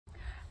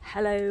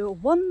Hello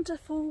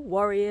wonderful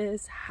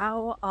warriors,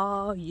 how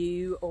are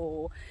you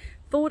all?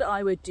 Thought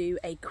I would do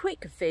a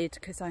quick vid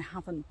because I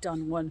haven't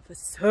done one for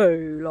so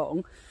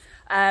long.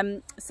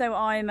 So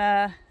I'm,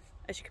 as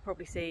you can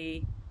probably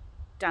see,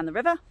 down the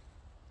river.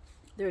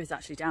 The river's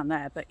actually down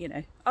there, but you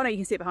know, oh no, you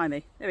can see it behind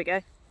me. There we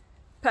go.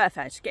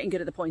 Perfect, getting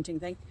good at the pointing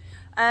thing.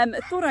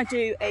 Thought I'd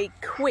do a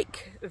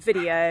quick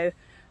video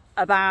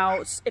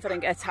about, if I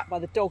don't get attacked by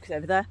the dogs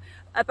over there,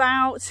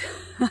 about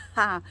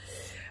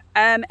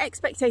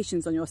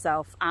expectations on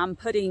yourself and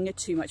putting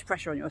too much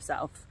pressure on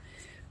yourself.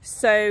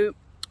 So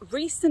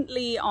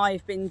recently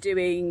I've been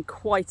doing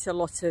quite a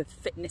lot of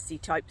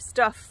fitnessy type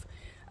stuff,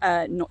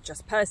 not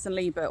just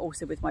personally but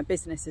also with my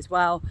business as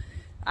well,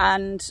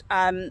 and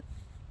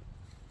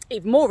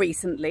even more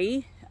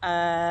recently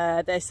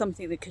there's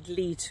something that could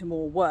lead to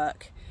more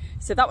work.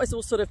 So that was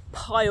all sort of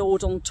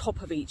piled on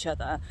top of each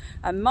other,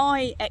 and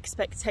my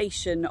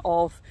expectation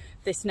of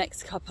this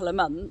next couple of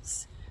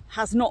months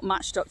has not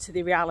matched up to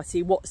the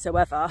reality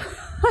whatsoever.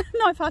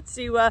 And I've had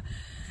to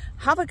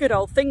have a good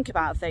old think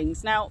about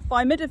things. Now,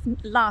 by mid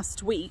of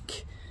last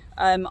week,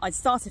 I'd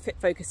started Fit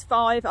Focus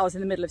 5. I was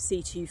in the middle of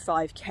C2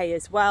 5K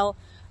as well.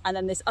 And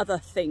then this other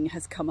thing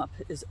has come up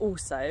as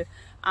also.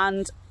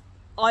 And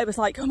I was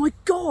like, oh my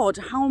God,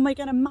 how am I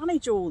going to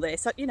manage all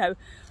this? You know,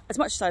 as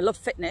much as I love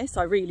fitness,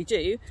 I really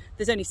do,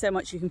 there's only so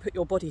much you can put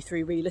your body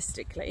through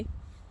realistically.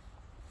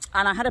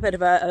 And I had a bit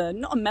of a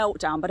not a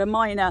meltdown, but a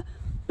minor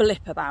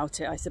blip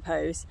about it, I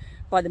suppose,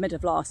 by the mid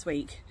of last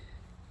week.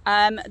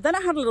 Then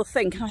I had a little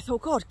think and I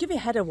thought, God, give your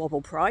head a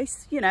wobble,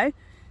 Price, you know,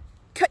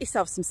 cut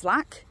yourself some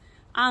slack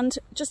and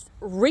just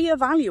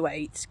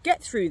reevaluate,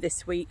 get through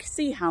this week,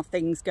 see how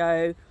things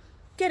go,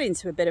 get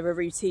into a bit of a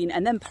routine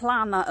and then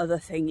plan that other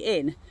thing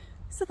in.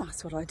 So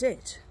that's what I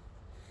did.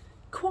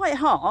 Quite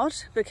hard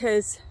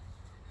because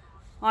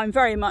I'm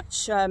very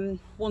much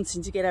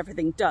wanting to get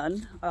everything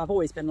done. I've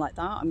always been like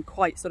that. I'm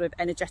quite sort of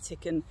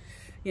energetic and,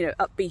 you know,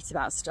 upbeat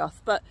about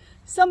stuff, but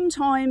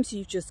sometimes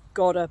you've just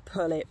gotta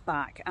pull it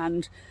back,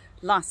 and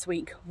last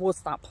week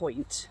was that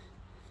point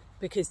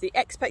because the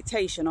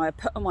expectation I had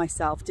put on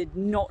myself did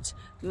not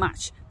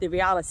match the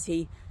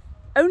reality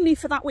only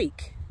for that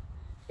week.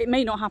 It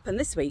may not happen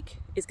this week,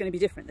 it's going to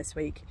be different this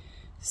week.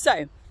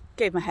 So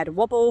gave my head a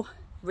wobble,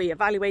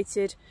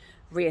 reevaluated,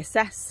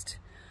 reassessed,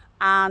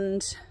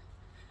 and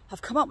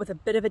have come up with a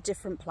bit of a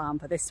different plan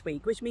for this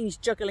week, which means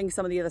juggling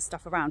some of the other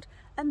stuff around,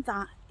 and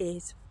that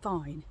is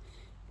fine.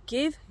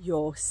 Give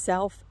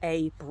yourself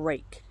a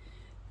break.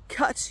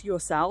 Cut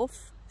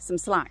yourself some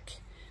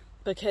slack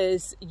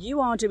because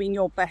you are doing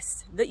your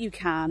best that you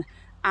can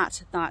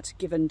at that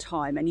given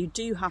time, and you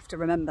do have to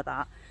remember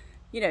that.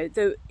 You know,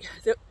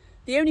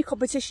 the only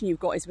competition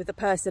you've got is with the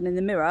person in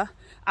the mirror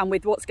and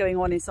with what's going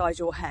on inside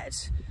your head.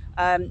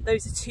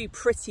 Those are two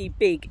pretty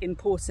big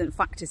important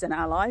factors in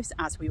our lives,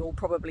 as we all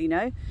probably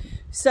know.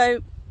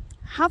 So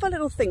have a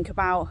little think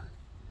about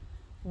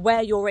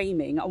where you're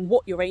aiming and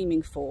what you're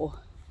aiming for.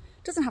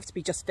 It doesn't have to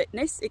be just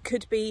fitness, it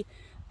could be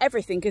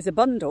everything as a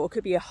bundle. It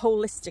could be a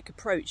holistic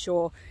approach,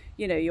 or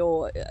you know,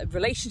 your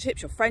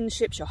relationships, your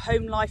friendships, your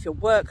home life, your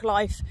work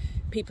life.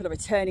 People are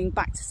returning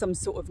back to some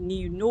sort of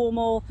new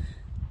normal.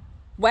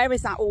 Where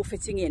is that all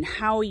fitting in?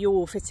 How are you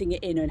all fitting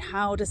it in, and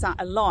how does that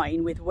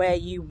align with where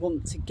you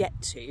want to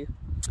get to?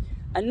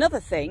 Another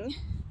thing,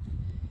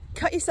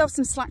 cut yourself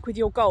some slack with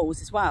your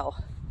goals as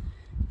well.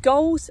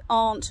 Goals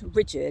aren't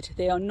rigid,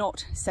 they are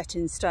not set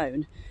in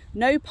stone.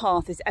 No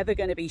path is ever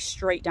going to be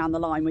straight down the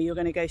line where you're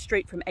going to go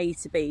straight from A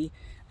to B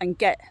and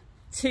get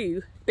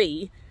to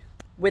B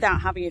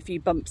without having a few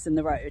bumps in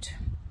the road.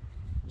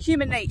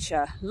 Human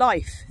nature,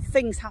 life,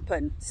 things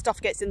happen, stuff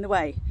gets in the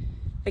way.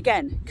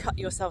 Again, cut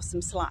yourself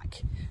some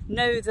slack.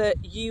 Know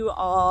that you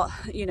are,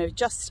 you know,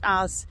 just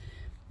as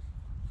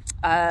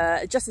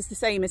the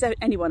same as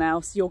anyone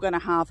else. You're going to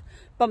have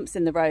bumps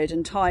in the road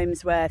and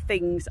times where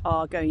things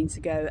are going to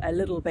go a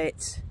little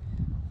bit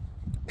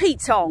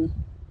Pete-tong,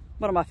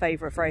 one of my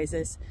favourite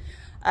phrases.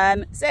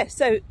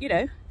 So, you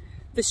know,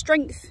 the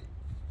strength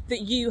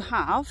that you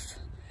have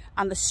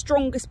and the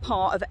strongest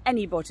part of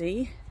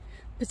anybody,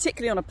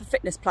 particularly on a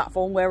fitness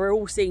platform where we're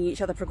all seeing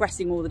each other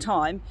progressing all the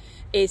time,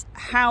 is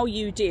how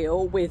you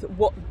deal with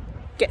what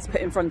gets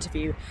put in front of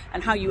you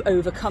and how you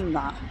overcome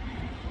that.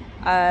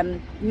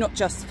 Not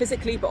just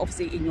physically, but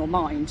obviously in your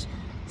mind.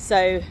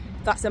 So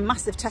that's a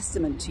massive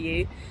testament to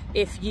you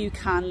if you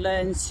can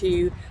learn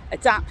to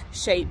adapt,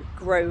 shape,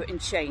 grow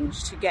and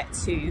change to get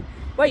to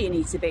where you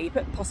need to be,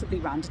 but possibly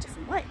round a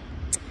different way.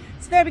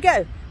 So there we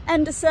go.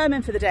 End of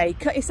sermon for the day.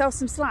 Cut yourself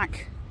some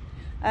slack.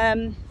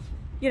 You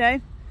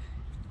know,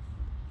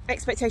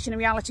 expectation and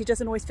reality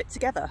doesn't always fit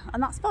together,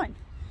 and that's fine.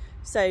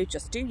 So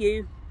just do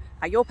you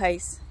at your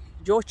pace,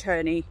 your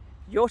journey,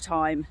 your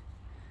time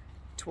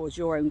towards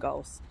your own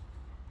goals.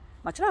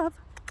 Much love.